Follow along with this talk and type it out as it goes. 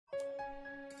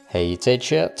Hey, it's Ed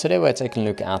here. Today we're taking a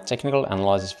look at technical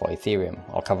analysis for Ethereum.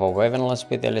 I'll cover wave analysis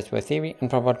with the Elliott Wave theory and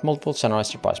provide multiple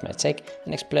scenarios your price may take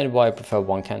and explain why I prefer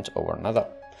one count over another.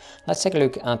 Let's take a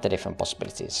look at the different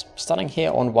possibilities. Starting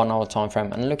here on 1 hour time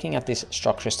frame and looking at this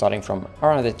structure starting from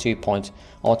around the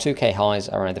 2K highs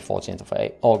around the 14th of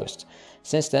August.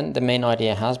 Since then, the main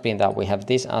idea has been that we have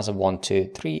this as a 1,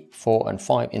 2, 3, 4 and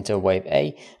 5 into wave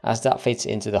A, as that fits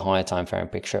into the higher time frame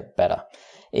picture better.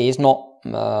 It is not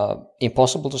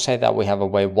impossible to say that we have a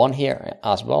wave 1 here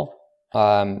as well,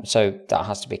 so that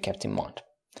has to be kept in mind.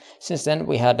 Since then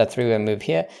we had a three-way move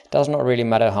here. Does not really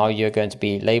matter how you're going to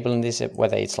be labeling this,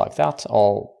 whether it's like that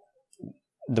or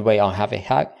the way I have it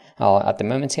at the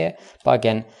moment here. But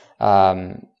again,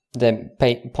 the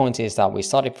point is that we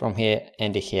started from here,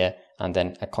 ended here, and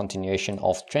then a continuation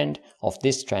of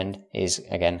this trend is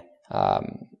again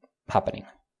happening.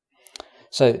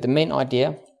 So the main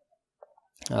idea,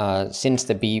 since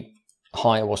the B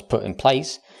high was put in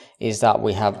place, is that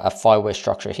we have a 5-way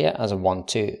structure here as a 1,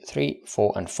 2, 3,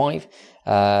 4 and 5.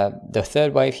 The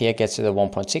third wave here gets to the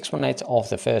 1.618 of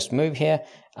the first move here,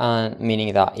 and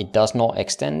meaning that it does not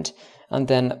extend, and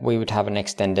then we would have an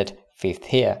extended fifth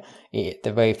here.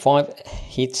 The wave 5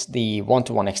 hits the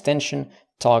 1-to-1 extension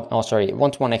target,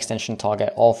 1-to-1 extension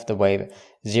target of the wave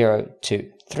 0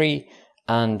 to 3.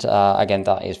 And again,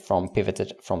 that is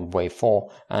pivoted from wave 4,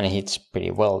 and it hits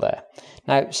pretty well there.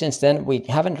 Now, since then, we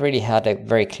haven't really had a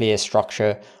very clear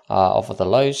structure of the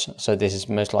lows. So this is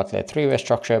most likely a three-way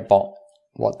structure, but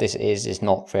what this is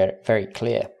not very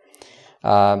clear.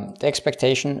 The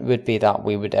expectation would be that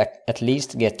we would at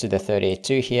least get to the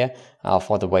 38.2 here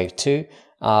for the wave 2,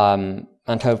 and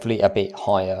hopefully a bit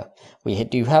higher. We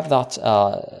do have that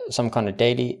some kind of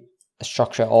daily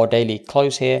structure or daily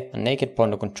close here, a naked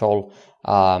point of control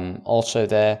also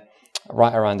there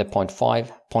right around the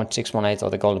 0.618 or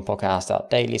the golden pocket has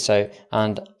that daily. So,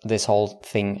 and this whole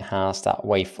thing has that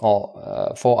wave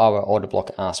or 4-hour order block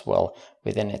as well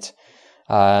within it.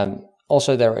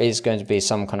 Also, there is going to be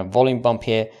some kind of volume bump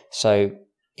here, so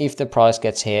if the price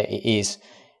gets here, it is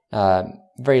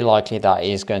very likely that it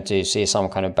is going to see some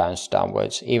kind of bounce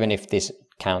downwards, even if this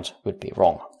count would be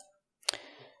wrong.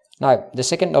 Now, the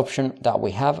second option that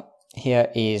we have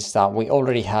here is that we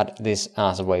already had this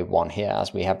as a wave 1 here,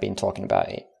 as we have been talking about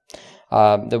it.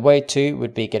 The wave 2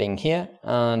 would be getting here,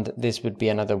 and this would be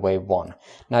another wave 1.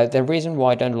 Now, the reason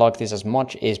why I don't like this as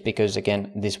much is because,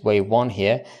 again, this wave 1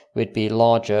 here would be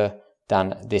larger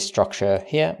than this structure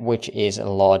here, which is a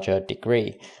larger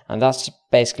degree. And that's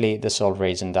basically the sole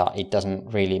reason that it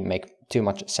doesn't really make too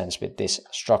much sense with this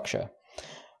structure.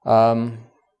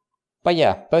 But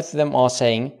yeah, both of them are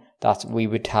saying that we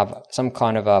would have some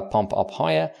kind of a pump up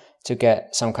higher to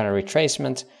get some kind of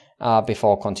retracement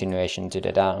before continuation to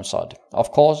the downside.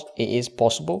 Of course, it is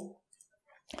possible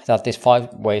that this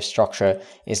 5-wave structure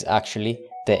is actually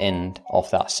the end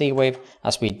of that C wave,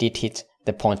 as we did hit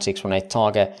the 0.618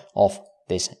 target of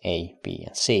this A, B,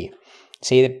 and C.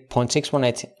 See, the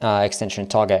 0.618 extension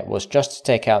target was just to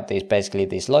take out basically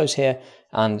these lows here,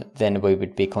 and then we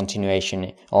would be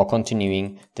continuing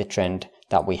the trend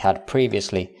that we had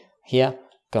previously here,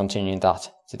 continuing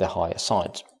that to the higher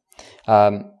side.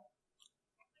 While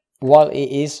it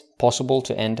is possible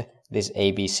to end this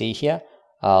ABC here,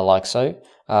 like so,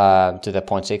 to the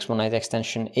 0.618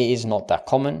 extension, it is not that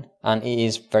common, and it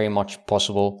is very much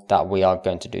possible that we are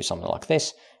going to do something like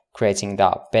this, creating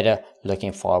that better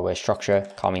looking 5-way structure,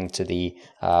 coming to the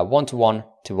 1-to-1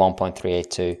 to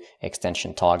 1.382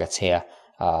 extension targets here,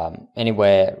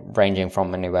 anywhere ranging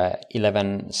from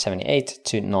 $11.78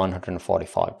 to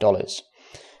 $945.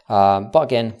 But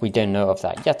again, we don't know of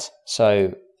that yet,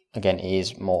 so again, it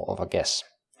is more of a guess.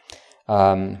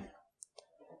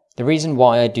 The reason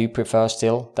why I do prefer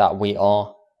still that we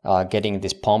are getting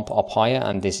this pump up higher,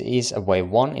 and this is a wave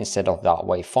 1 instead of that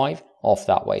wave 5 of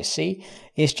that wave C,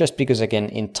 is just because, again,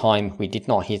 in time we did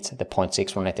not hit the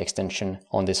 0.618 extension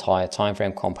on this higher time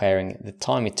frame, comparing the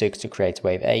time it took to create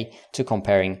wave A to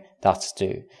comparing that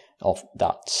to of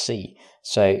that C.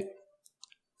 So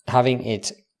having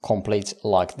it complete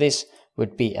like this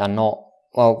would be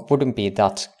wouldn't be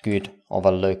that good of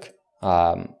a look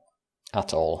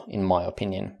at all, in my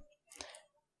opinion.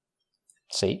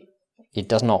 See, it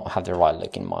does not have the right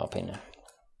look, in my opinion.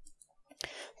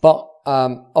 But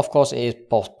of course, it is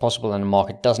possible, and the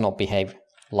market does not behave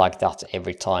like that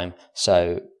every time.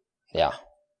 So yeah,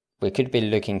 we could be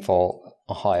looking for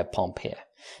a higher pump here.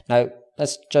 Now,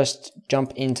 let's just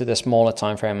jump into the smaller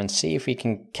time frame and see if we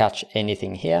can catch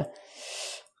anything here.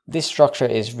 This structure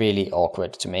is really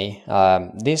awkward to me.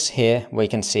 This here, we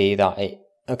can see that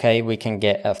we can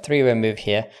get a three-way move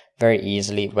here very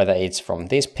easily, whether it's from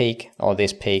this peak or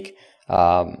this peak,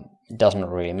 doesn't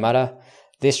really matter.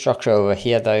 This structure over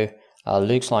here though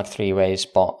looks like 3 waves,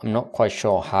 but I'm not quite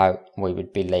sure how we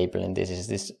would be labeling this. Is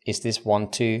this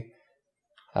 1, 2?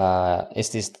 Is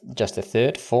this just the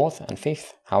 3rd, 4th, and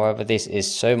 5th? However, this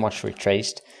is so much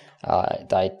retraced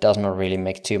that it does not really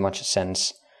make too much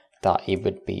sense that it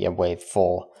would be a wave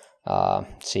 4.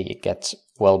 See, it gets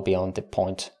well beyond the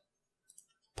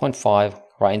 0.5,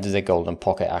 right into the golden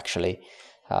pocket actually.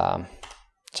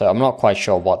 So I'm not quite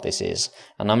sure what this is,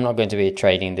 and I'm not going to be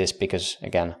trading this because,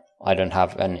 again, I don't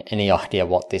have any idea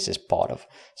what this is part of.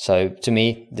 So to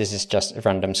me, this is just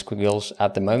random squiggles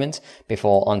at the moment.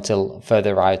 Until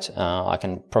further out, I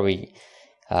can probably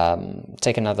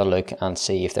take another look and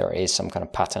see if there is some kind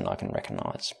of pattern I can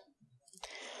recognize.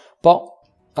 But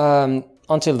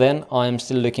until then, I am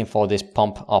still looking for this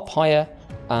pump up higher,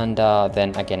 and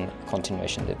then again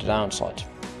continuation to the downside.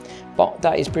 But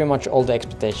that is pretty much all the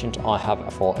expectations I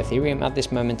have for Ethereum at this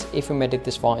moment. If you made it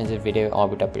this far into the video, I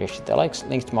would appreciate the likes.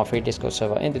 Links to my free Discord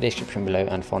server in the description below,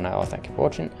 and for now, thank you for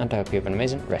watching, and I hope you have an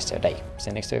amazing rest of your day. See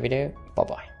you next video. Bye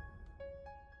bye.